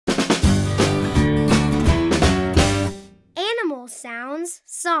Sounds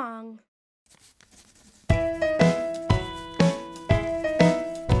song.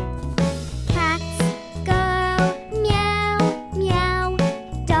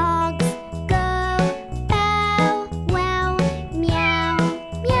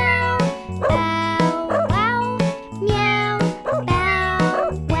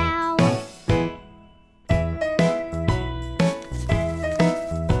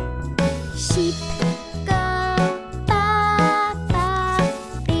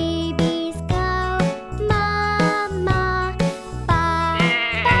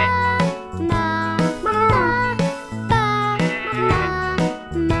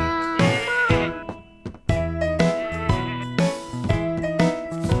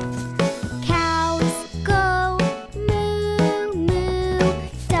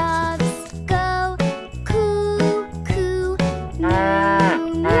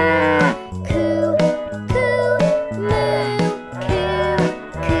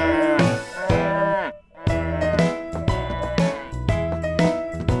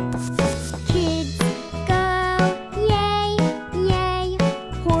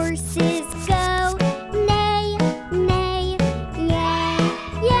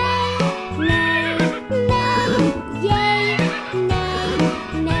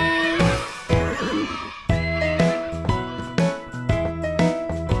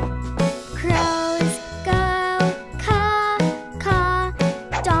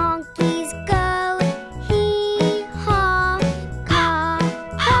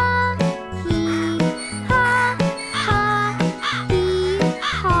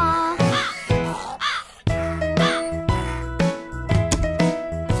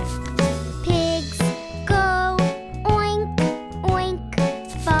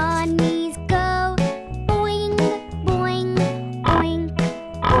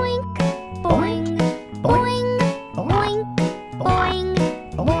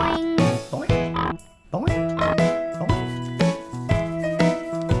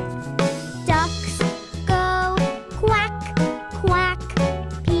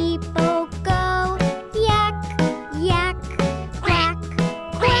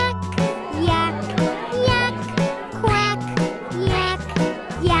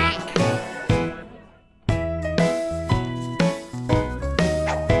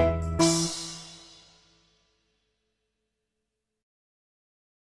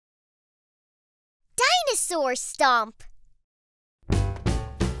 Dinosaur Stomp.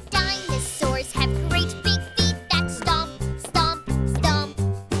 Dinosaurs have great big feet that stomp, stomp, stomp.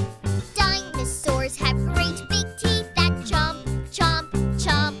 Dinosaurs have great big teeth that chomp, chomp,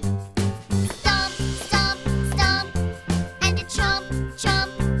 chomp. Stomp, stomp, stomp, and a chomp,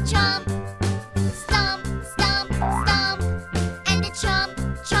 chomp, chomp. Stomp, stomp, stomp, and a chomp,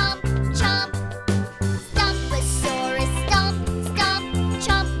 chomp, chomp. Stomposaurus, stomp, stomp,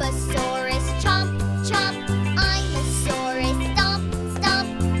 Chomposaurus, chomp, chomp. I'm a saurus, stomp, stomp.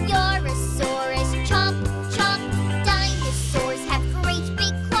 You're a saurus, chomp, chomp. Dinosaurs have great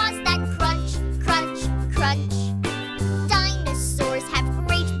big claws that crunch, crunch, crunch. Dinosaurs have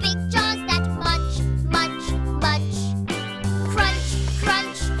great big jaws that munch, munch, munch. Crunch,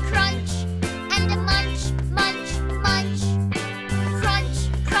 crunch, crunch, and a munch, munch, munch. Crunch,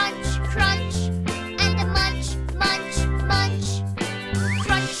 crunch, crunch, and a munch, munch, munch.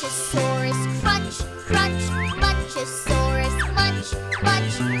 Crunchosaurus, crunch, crunch. Munchosaurus, munch,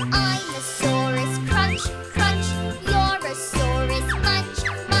 munch. I'm a saurus, crunch, crunch. You're a saurus, munch,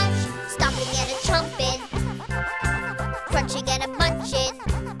 munch. Stomping and a chomping, crunching and a munching.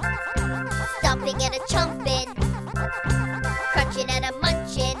 Stomping and a chomping, crunching and a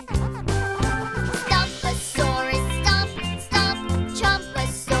munching. Stomposaurus, stomp, stomp.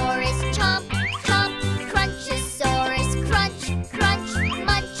 Chomposaurus, chomp, chomp. Crunchosaurus, crunch, crunch.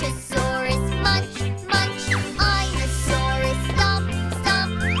 Munchosaurus, munch, munch. I'm a saurus, stomp,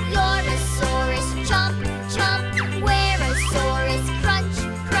 stomp. You're a saurus, chomp, chomp. We're a saurus, crunch,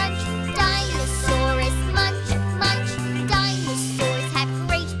 crunch. Dinosaurus, munch, munch. Dinosaurs have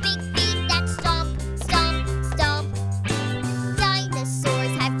great big feet that stomp, stomp, stomp.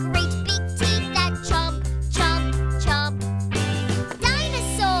 Dinosaurs have great big teeth that chomp, chomp, chomp.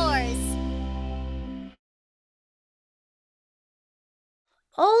 Dinosaurs!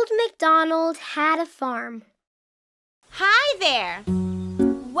 Old MacDonald had a farm. Hi there!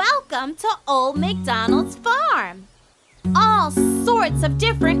 Welcome to Old MacDonald's farm. All sorts of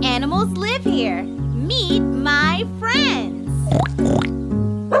different animals live here. Meet my friends.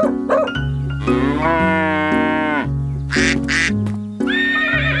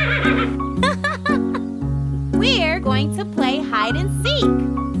 We're going to play hide and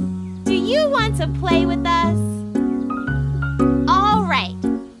seek. Do you want to play with us? All right.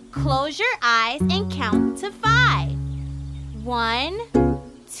 eyes and count to 5. 1,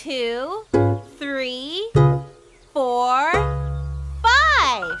 2, 3, 4,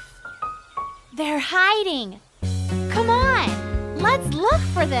 5. They're hiding. Come on, let's look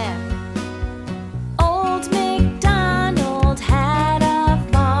for them. Old MacDonald had a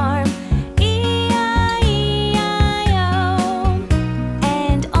farm, E-I-E-I-O.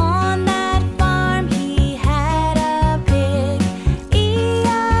 And on that farm he had a pig,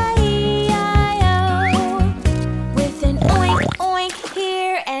 E-I-E-I-O. With an oink oink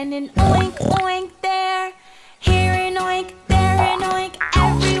here and an oink oink there, here an oink, there an oink,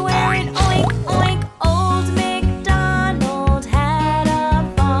 everywhere an oink oink. Old MacDonald had a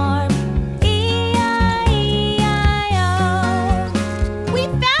farm, E-I-E-I-O. We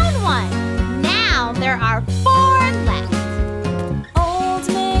found one! Now there are 4 left. Old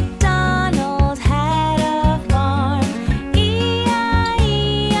MacDonald had a farm, E-I-E-I-O.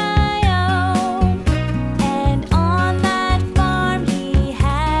 And on that farm he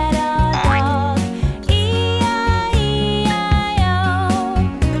had a dog, E-I-E-I-O.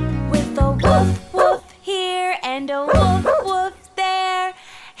 With a woof woof here and a woof woof there,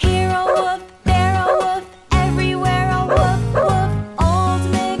 here a woof, there a woof, everywhere a woof woof. Old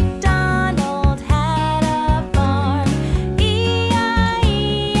MacDonald had a farm, E-I-E-I-O.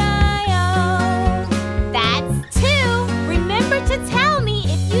 That's 2. Remember to tell me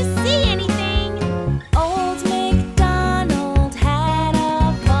if you see anything. Old MacDonald had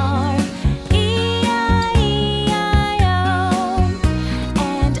a farm, E-I-E-I-O.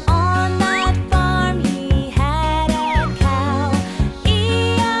 And on that farm he had a cow,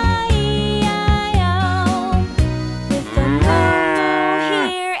 E-I-E-I-O. With a moo-moo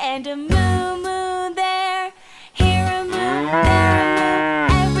here and a moo-moo there, here a moo, there a moo,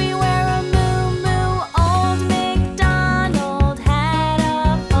 everywhere a moo-moo. Old MacDonald had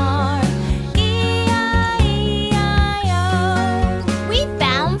a farm, E-I-E-I-O. We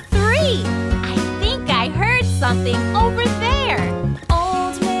found 3. I think I heard something over there.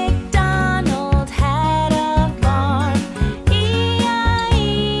 Old MacDonald had a farm, E-I-E-I-O.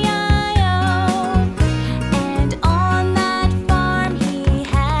 And on that farm he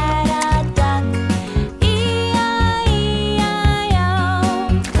had a duck, E-I-E-I-O.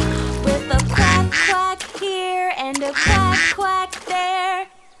 With a quack quack here and a quack quack there,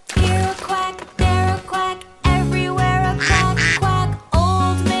 here a quack, there a quack, everywhere a quack quack.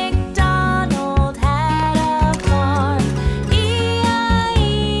 Old MacDonald had a farm, E-I-E-I-O.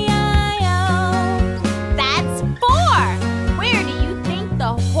 That's 4. Where do you think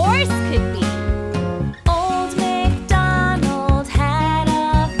the horse could be? Old MacDonald had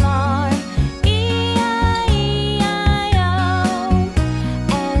a farm, E-I-E-I-O.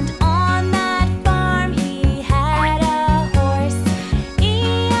 And on that farm he had a horse,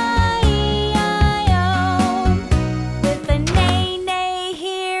 E-I-E-I-O. With a neigh-neigh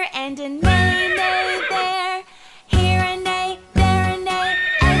here and a neigh-neigh there, here a neigh, there a neigh,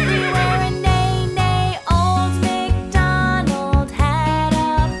 everywhere a neigh-neigh. Old MacDonald had a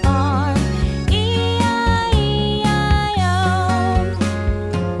farm, E-I-E-I-O.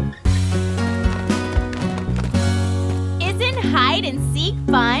 Isn't hide and seek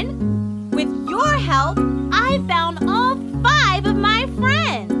fun? With your help, I found all 5 of my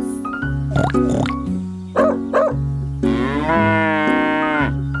friends.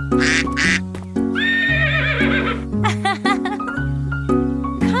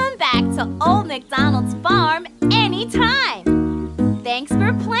 Come back to Old MacDonald's farm anytime. Thanks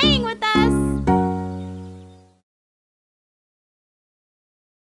for playing with us.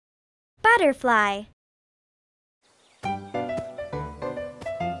 Butterfly.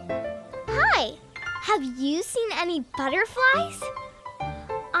 Hi! Have you seen any butterflies?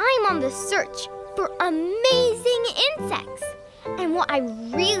 I'm on the search for amazing insects. And what I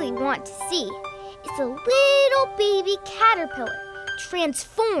really want to see is a little baby caterpillar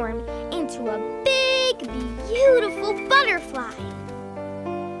transformed into a big, beautiful butterfly.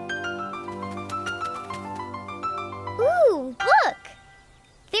 Ooh, look!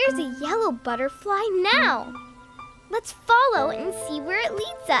 There's a yellow butterfly now. Let's follow and see where it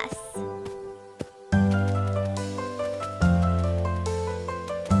leads us.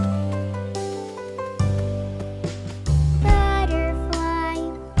 Butterfly,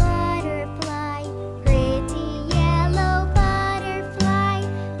 butterfly, pretty yellow butterfly,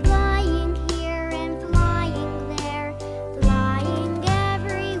 flying here and flying there, flying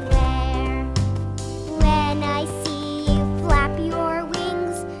everywhere. When I see you flap your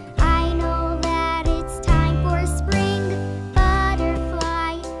wings, I know that it's time for spring.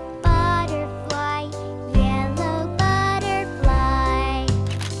 Butterfly, butterfly.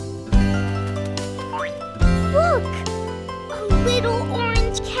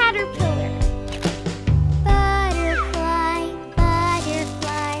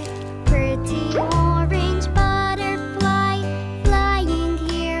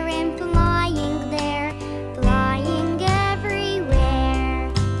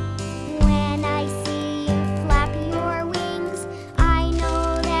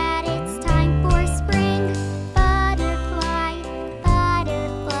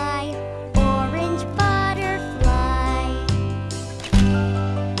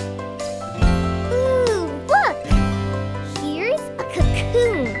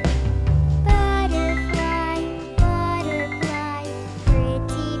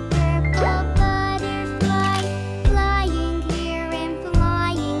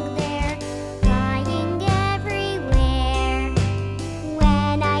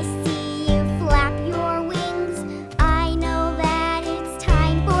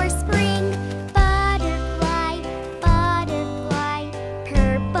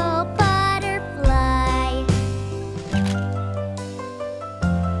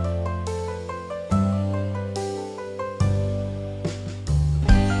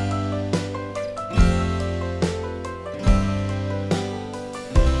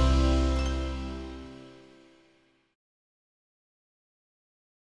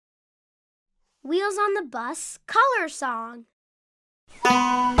 Wheels on the Bus Color Song.